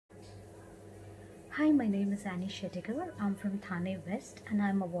Hi, my name is Annie Shettigar. I'm from Thane West and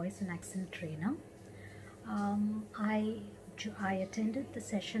I'm a voice and accent trainer. I attended the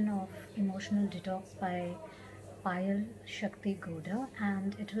session of Emotional Detox by Payal Shakti Goda,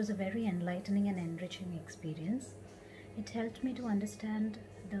 and it was a very enlightening and enriching experience. It helped me to understand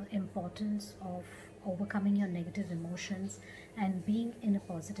the importance of overcoming your negative emotions and being in a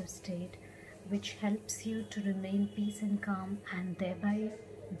positive state, which helps you to remain peace and calm and thereby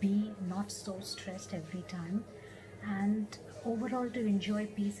be not so stressed every time, and overall to enjoy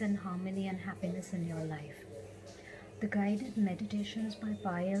peace and harmony and happiness in your life. The guided meditations by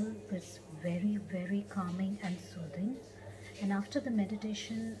Payal was very, very calming and soothing. And after the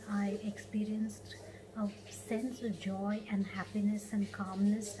meditation, I experienced a sense of joy and happiness and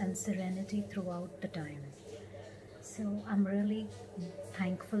calmness and serenity throughout the time. So I'm really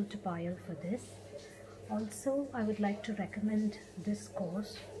thankful to Payal for this. Also, I would like to recommend this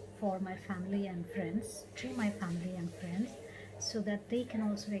course for my family and friends, to my family and friends, so that they can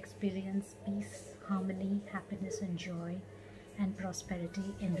also experience peace, harmony, happiness and joy and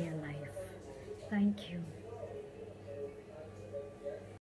prosperity in their life. Thank you.